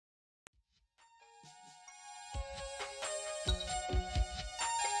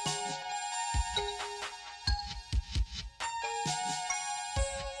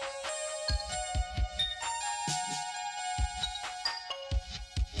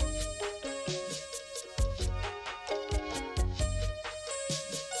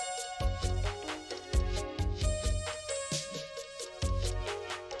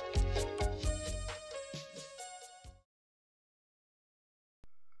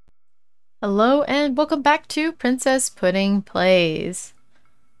Hello and welcome back to Princess Pudding Plays.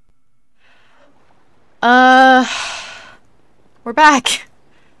 Uh, we're back.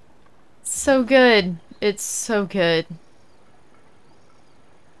 So good. It's so good.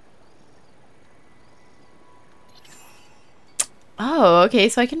 Oh, okay,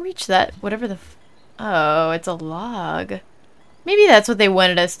 so I can reach that, whatever the oh, it's a log. Maybe that's what they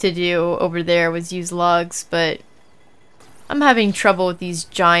wanted us to do over there, was use logs, but I'm having trouble with these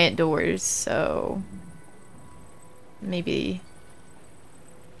giant doors, so maybe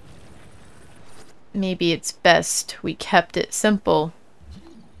it's best we kept it simple.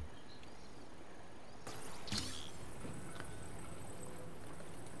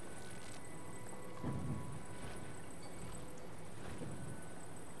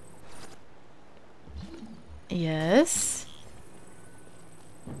 Yes.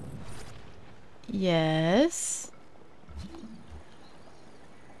 Yes.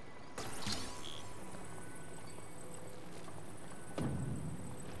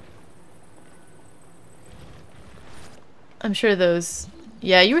 I'm sure those...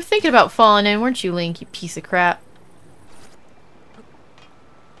 Yeah, you were thinking about falling in, weren't you, Link, you piece of crap?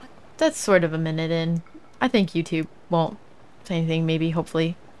 That's sort of a minute in. I think YouTube won't say anything, maybe,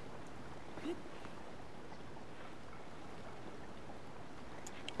 hopefully.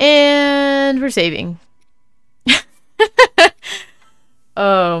 And we're saving.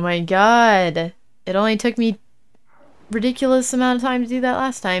 Oh my god. It only took me ridiculous amount of time to do that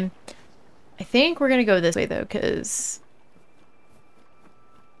last time. I think we're gonna go this way, though, because...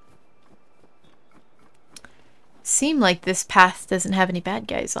 seemed like this path doesn't have any bad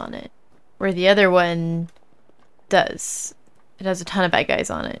guys on it. Where the other one does. It has a ton of bad guys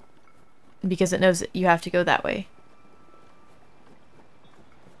on it. Because it knows that you have to go that way.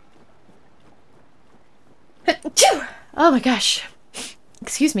 Oh my gosh.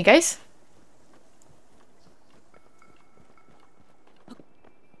 Excuse me, guys.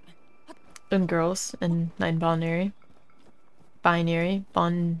 And girls and non-binary. Binary.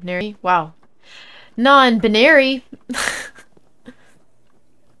 Wow. Non-binary.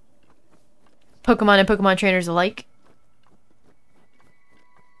 Pokemon and Pokemon trainers alike.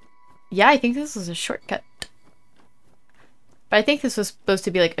 Yeah, I think this was a shortcut. But I think this was supposed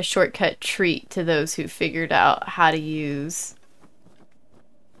to be like a shortcut treat to those who figured out how to use...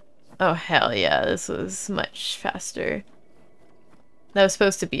 Oh, hell yeah, this was much faster. That was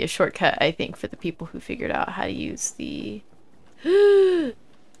supposed to be a shortcut, I think, for the people who figured out how to use the...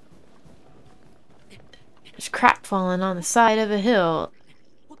 There's crap falling on the side of a hill.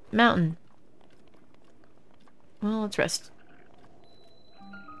 Mountain. Well, let's rest.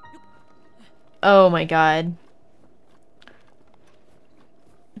 Oh my god.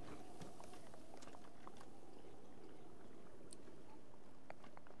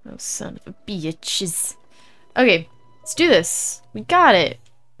 Oh, son of a bitches. Okay, let's do this. We got it.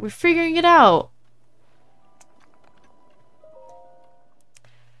 We're figuring it out.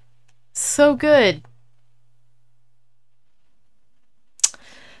 So good.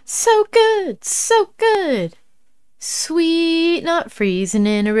 So good. So good. Sweet, not freezing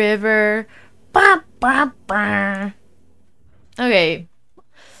in a river. Bah, bah, bah. Okay.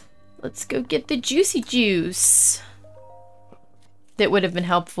 Let's go get the juicy juice. That would have been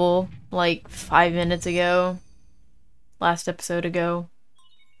helpful like 5 minutes ago. Last episode ago.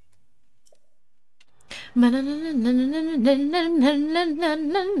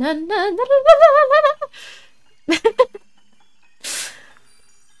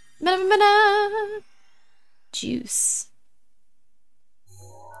 Juice.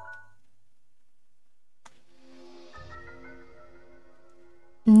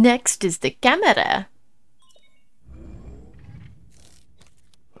 Next is the camera.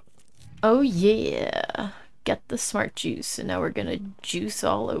 Oh yeah. Get the smart juice, and now we're gonna juice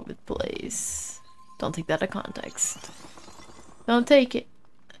all over the place. Don't take that out of context. Don't take it.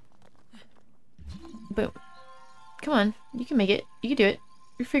 Boom. Come on, you can make it. You can do it.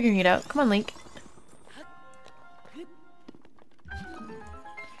 You're figuring it out. Come on, Link.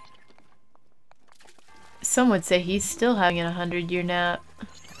 Some would say he's still having a 100-year nap.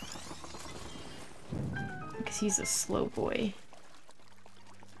 Because he's a slow boy.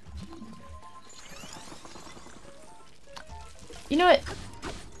 You know what?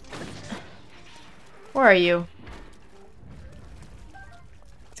 Where are you?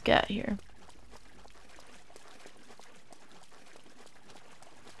 Let's get out of here.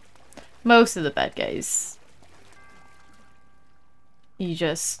 Most of the bad guys. You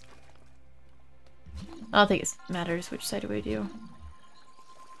just... I don't think it matters which side do we do.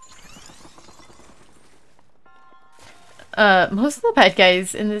 Most of the bad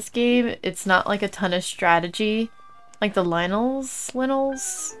guys in this game, it's not like a ton of strategy. Like the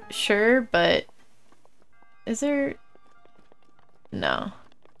Lynels, sure, but is there? No.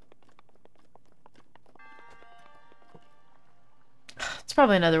 It's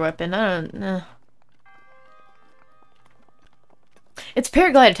probably another weapon. I don't know. It's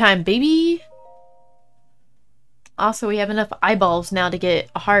paraglider time, baby! Also, we have enough eyeballs now to get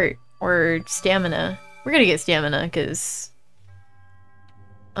a heart or stamina. We're gonna get stamina, because...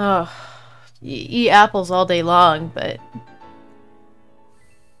 Oh, you eat apples all day long, but...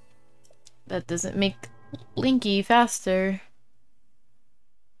 that doesn't make Linky faster.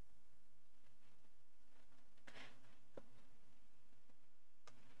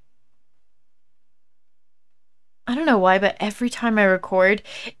 I don't know why, but every time I record,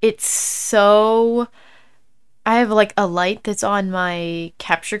 it's so... I have like a light that's on my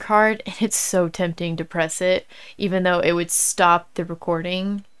capture card, and it's so tempting to press it, even though it would stop the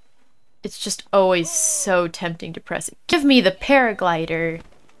recording. It's just always so tempting to press it. Give me the paraglider!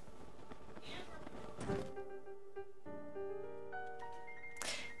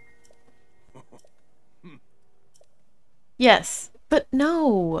 Yes, but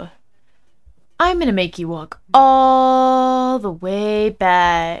no! I'm gonna make you walk all the way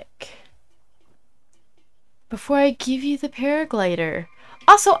back before I give you the paraglider.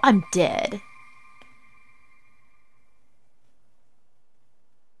 Also, I'm dead.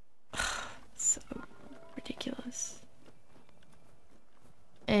 So ridiculous.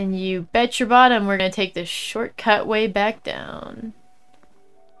 And you bet your bottom we're gonna take the shortcut way back down.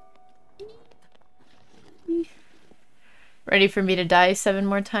 Ready for me to die 7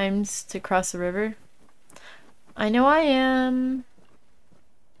 more times to cross the river? I know I am.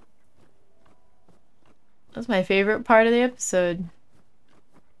 That's my favorite part of the episode.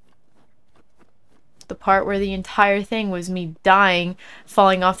 The part where the entire thing was me dying,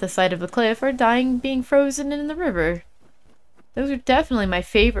 falling off the side of the cliff, or dying being frozen in the river. Those are definitely my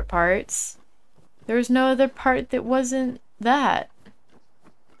favorite parts. There was no other part that wasn't that.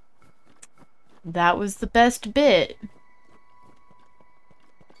 That was the best bit.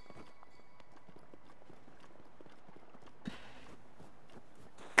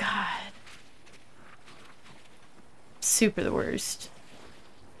 God. Super the worst.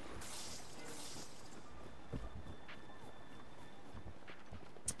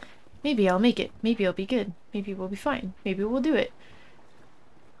 Maybe I'll make it. Maybe I'll be good. Maybe we'll be fine. Maybe we'll do it.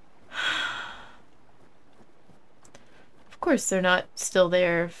 Of course they're not still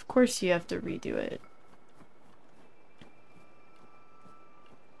there. Of course you have to redo it.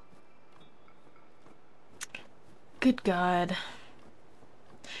 Good God.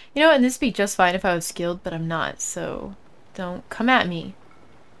 You know what, and this would be just fine if I was skilled, but I'm not, so don't come at me.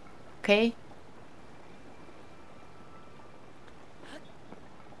 Okay?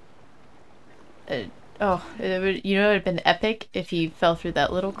 Oh, it would, you know, it would have been epic if he fell through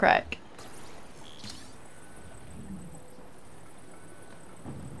that little crack.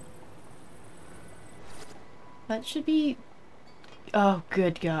 That should be... Oh,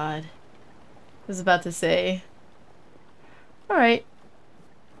 good God. I was about to say. Alright.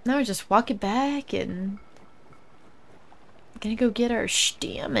 Now we just walk it back and... gonna go get our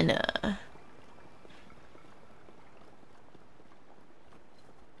stamina.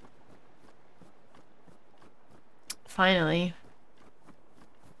 Finally.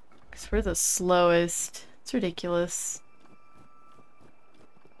 Because we're the slowest. It's ridiculous.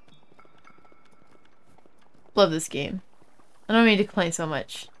 Love this game. I don't mean to complain so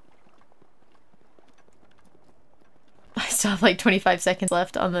much. I still have like 25 seconds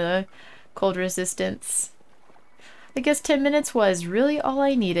left on the cold resistance. I guess 10 minutes was really all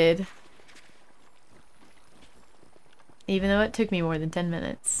I needed. Even though it took me more than 10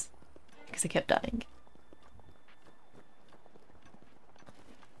 minutes. Because I kept dying.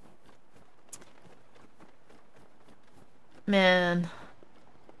 Man.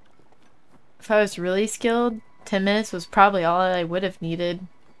 If I was really skilled, 10 minutes was probably all I would have needed.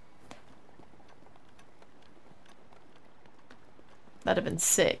 That'd have been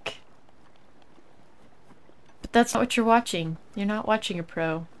sick. But that's not what you're watching. You're not watching a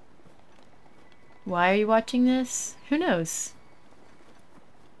pro. Why are you watching this? Who knows?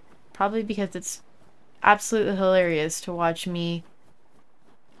 Probably because it's absolutely hilarious to watch me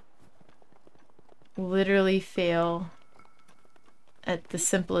literally fail at the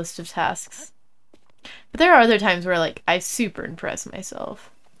simplest of tasks. But there are other times where, like, I super impress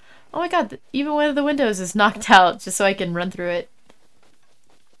myself. Oh my god, even one of the windows is knocked out just so I can run through it.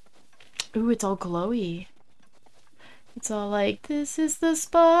 Ooh, it's all glowy. It's all like, this is the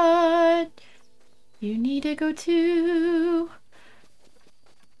spot. You need to go too.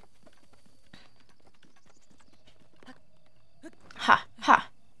 Ha, ha.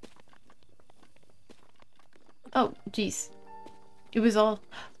 Oh, jeez. It was all...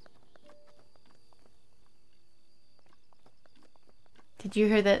 Did you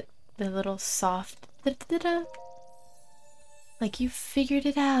hear that? The little soft... Da-da-da-da? Like you figured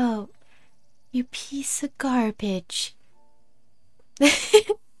it out. You piece of garbage.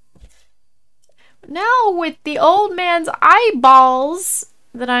 Now with the old man's eyeballs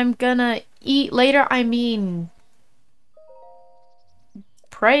that I'm gonna eat later, I mean...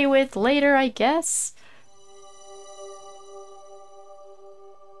 pray with later, I guess.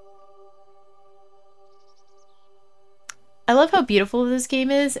 I love how beautiful this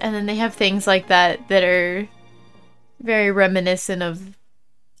game is, and then they have things like that that are very reminiscent of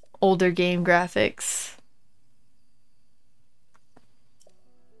older game graphics.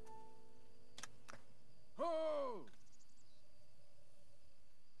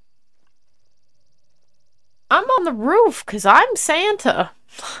 I'm on the roof because I'm Santa.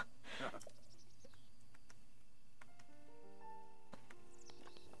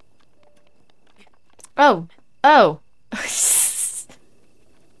 Oh. Oh.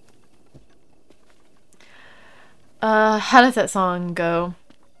 How does that song go?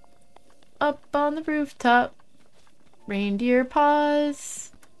 Up on the rooftop, reindeer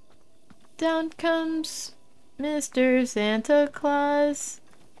paws. Down comes Mr. Santa Claus.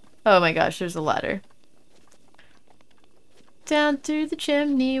 Oh my gosh, there's a ladder. Down through the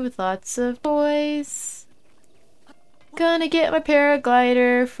chimney with lots of toys. Gonna get my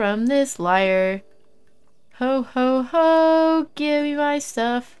paraglider from this liar. Ho ho ho, give me my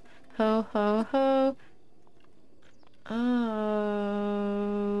stuff. Ho ho ho.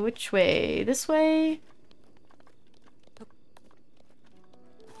 Oh, which way? This way?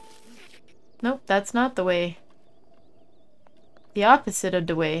 Nope, that's not the way. The opposite of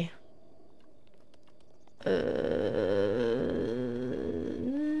the way.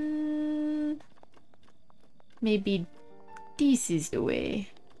 Maybe this is the way.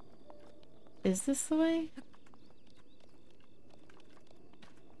 Is this the way?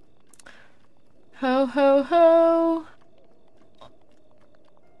 Ho ho ho!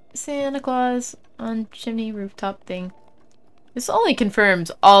 Santa Claus on chimney rooftop thing. This only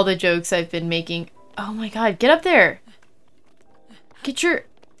confirms all the jokes I've been making. Oh my god, get up there! Get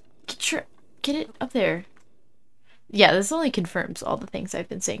it up there. Yeah, this only confirms all the things I've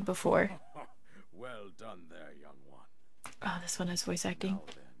been saying before. Well done there, young one. Oh, this one has voice acting. Now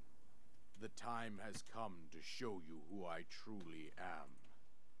then, the time has come to show you who I truly am.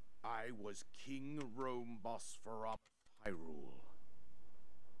 I was King Rome Bosphorus Hyrule.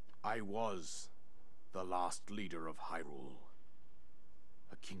 I was the last leader of Hyrule.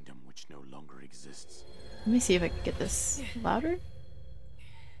 A kingdom which no longer exists. Let me see if I can get this louder.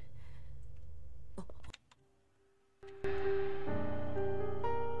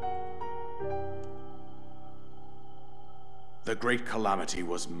 The Great Calamity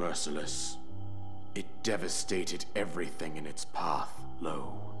was merciless. It devastated everything in its path,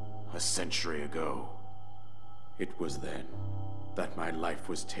 lo, a century ago. It was then that my life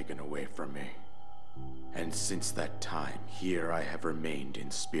was taken away from me. And since that time, here I have remained in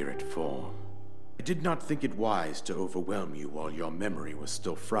spirit form. I did not think it wise to overwhelm you while your memory was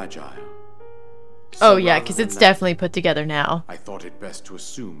still fragile. Oh yeah, because it's definitely put together now. I thought it best to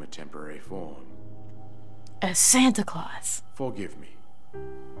assume a temporary form. As Santa Claus. Forgive me.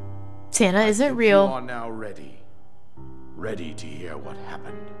 Santa isn't real. You are now ready. Ready to hear what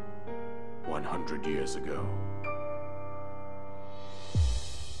happened 100 years ago.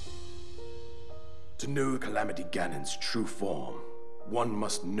 To know Calamity Ganon's true form, one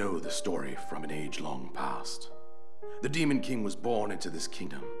must know the story from an age long past. The Demon King was born into this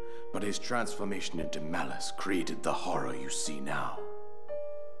kingdom, but his transformation into malice created the horror you see now.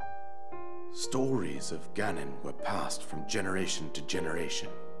 Stories of Ganon were passed from generation to generation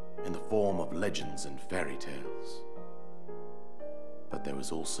in the form of legends and fairy tales. But there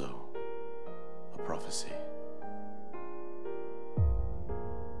was also a prophecy.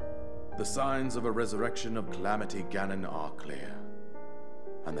 The signs of a resurrection of Calamity Ganon are clear,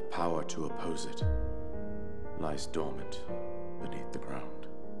 and the power to oppose it lies dormant beneath the ground.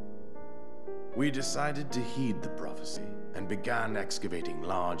 We decided to heed the prophecy and began excavating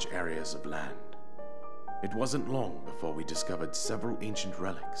large areas of land. It wasn't long before we discovered several ancient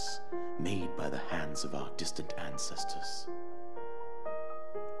relics made by the hands of our distant ancestors.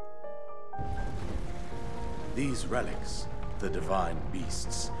 These relics, the divine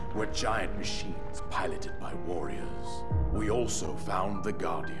beasts, were giant machines piloted by warriors. We also found the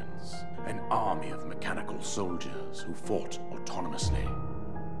Guardians, an army of mechanical soldiers who fought autonomously.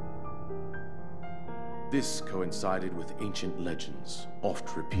 This coincided with ancient legends,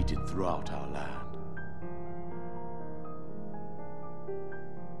 oft repeated throughout our land.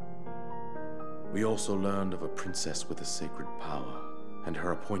 We also learned of a princess with a sacred power, and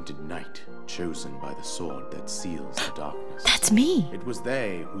her appointed knight, chosen by the sword that seals the darkness. That's me! It was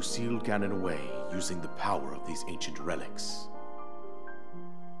they who sealed Ganon away using the power of these ancient relics.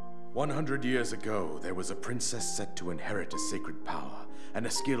 100 years ago, there was a princess set to inherit a sacred power, and a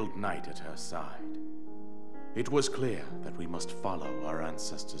skilled knight at her side. It was clear that we must follow our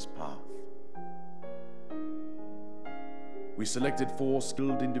ancestors' path. We selected 4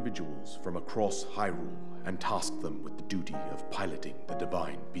 skilled individuals from across Hyrule and tasked them with the duty of piloting the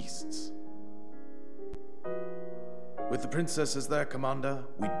divine beasts. With the princess as their commander,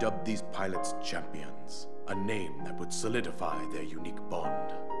 we dubbed these pilots champions, a name that would solidify their unique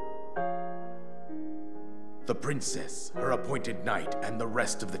bond. The princess, her appointed knight, and the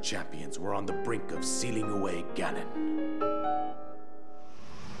rest of the champions were on the brink of sealing away Ganon.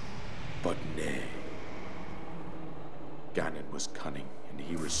 But nay. Ganon was cunning, and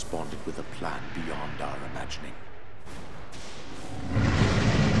he responded with a plan beyond our imagining.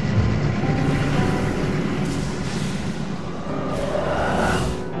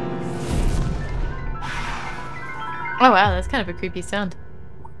 Oh wow, that's kind of a creepy sound.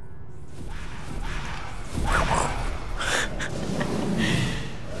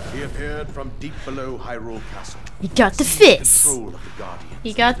 He appeared from deep below Hyrule Castle. He got the fist. Control of the Guardians He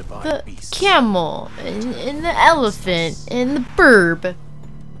and got divine the beasts. camel, and the elephant, and the burb.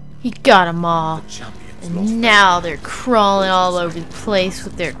 He got them all. The champions lost And now they're crawling all over the place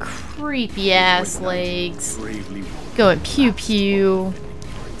with their creepy ass their legs. bravely Going pew pew.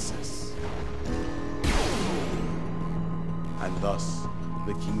 princess. And thus,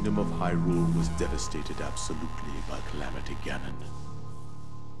 the kingdom of Hyrule was devastated absolutely by Calamity Ganon.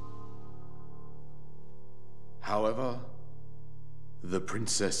 However, the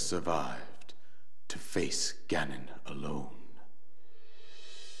princess survived to face Ganon alone.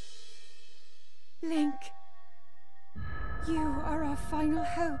 Link, you are our final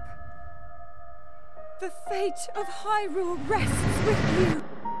hope. The fate of Hyrule rests with you.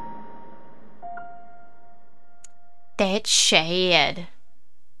 That's sad.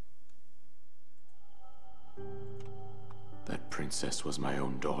 That princess was my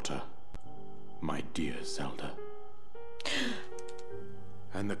own daughter, my dear Zelda.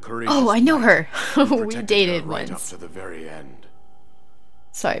 And the courageous Oh, I know knight her. who We protected dated her right up once. to the very end.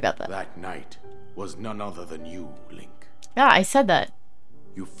 Sorry about that. That knight was none other than you, Link. Yeah, I said that.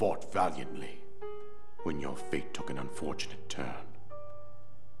 You fought valiantly when your fate took an unfortunate turn.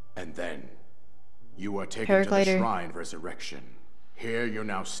 And then you were taken to the Paraglider. Shrine of Resurrection. Here you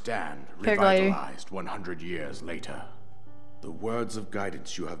now stand, Paraglider. revitalized 100 years later. The words of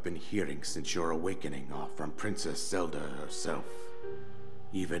guidance you have been hearing since your awakening are from Princess Zelda herself.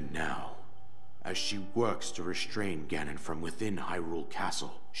 Even now, as she works to restrain Ganon from within Hyrule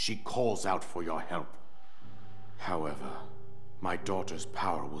Castle, she calls out for your help. However, my daughter's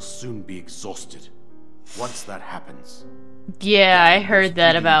power will soon be exhausted. Once that happens, Yeah, I Ganon heard will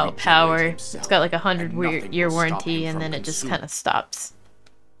that fully about regenerate power. himself, It's got like a and nothing 100-year will stop warranty, him and from then it just consuming. kind of stops.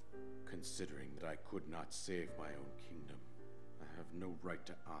 Considering that I could not save my own kingdom, I have no right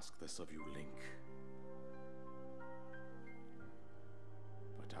to ask this of you, Link.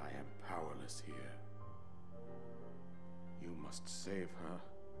 But I am powerless here. You must save her,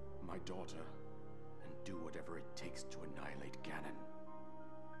 my daughter, and do whatever it takes to annihilate Ganon.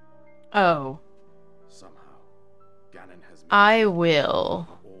 Oh, Somehow, Ganon has I will.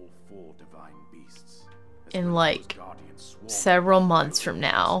 all 4 divine beasts, as In well as like those guardians sworn several to months Hyrule from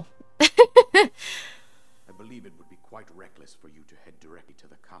Castle. now. I believe it would be quite reckless for you to head directly to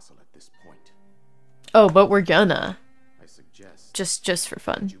the castle at this point. Oh, but we're gonna. I suggest Just for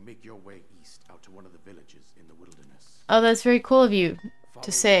fun. you make your way east out to one of the villages in the wilderness. Oh, that's very cool of you Follow to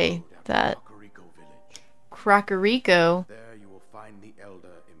the say road after that. Kakariko village. Crocorico. There you will find the Elder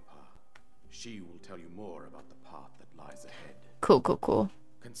Impa. She will tell you more about the path that lies ahead. Cool, cool, cool.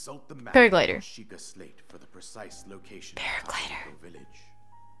 Consult the map Paraglider. on Sheikah Slate for the precise location Paraglider. of Kakariko village.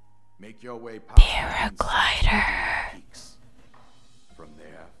 Make your way past Paraglider. the peaks. From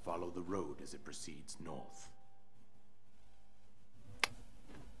there, follow the road as it proceeds north.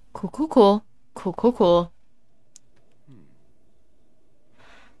 Cool, cool, cool. Cool, cool, cool.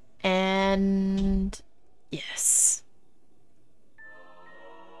 And yes.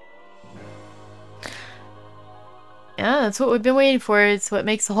 Yeah, that's what we've been waiting for. It's what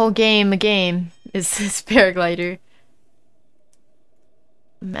makes the whole game a game, is this paraglider.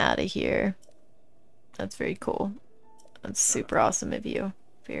 out of here. That's very cool. That's super awesome of you.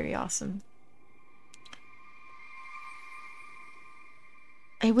 Very awesome.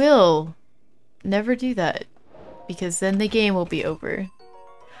 I will never do that, because then the game will be over.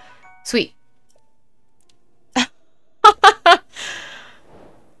 Sweet.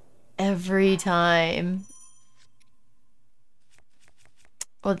 Every time.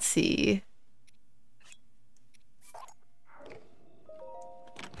 Let's see.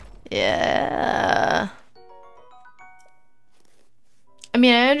 Yeah. I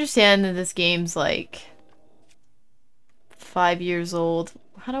mean, I understand that this game's like 5 years old.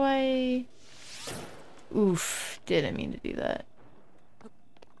 How do I... Oof, didn't mean to do that.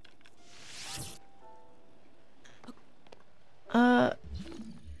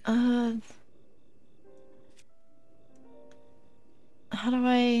 How do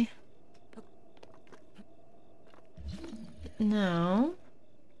I... No.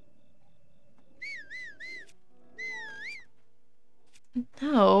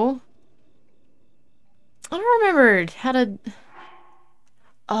 No. I don't remember how to...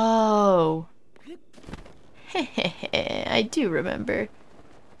 Oh. I do remember.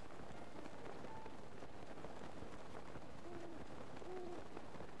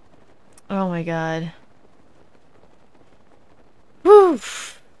 Oh my god.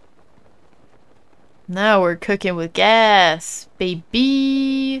 Woof. Now we're cooking with gas,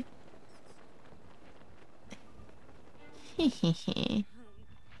 baby. Hehehe.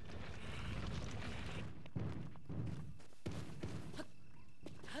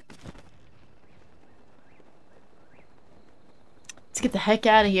 Let's get the heck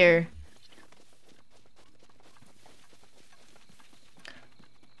out of here.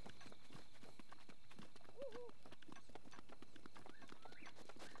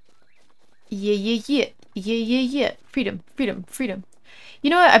 Yeah, yeah, yeah. Yeah, yeah, yeah. Freedom, freedom, freedom. You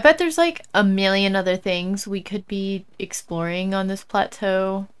know what? I bet there's like a million other things we could be exploring on this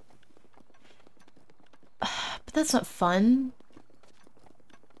plateau. But that's not fun.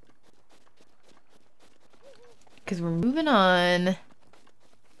 Because we're moving on.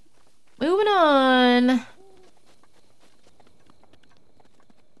 Moving on.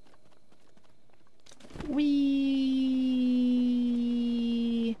 Wee.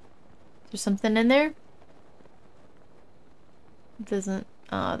 Is there something in there? It doesn't.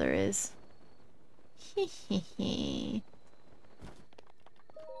 Oh, there is. It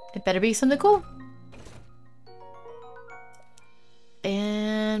better be something cool.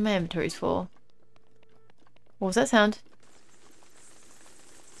 And my inventory's full. What was that sound?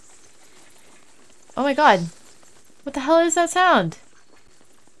 Oh my god. What the hell is that sound?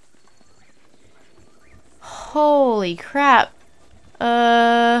 Holy crap.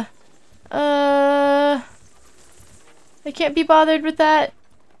 I can't be bothered with that.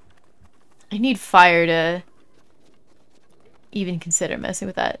 I need fire to even consider messing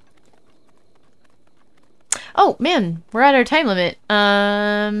with that. Oh, man. We're at our time limit.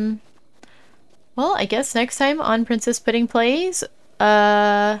 Well, I guess next time on Princess Pudding Plays,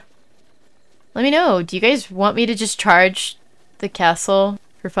 let me know. Do you guys want me to just charge the castle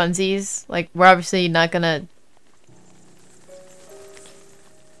for funsies? Like, we're obviously not gonna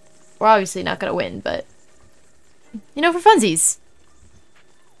win, but you know, for funsies.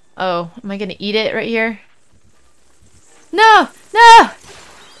 Oh, am I gonna eat it right here? No! No!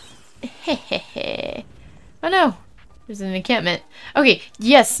 Hehehe. Oh no. There's an encampment. Okay,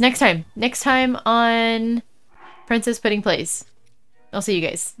 yes, next time. Next time on Princess Pudding Plays. I'll see you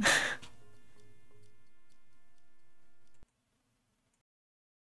guys.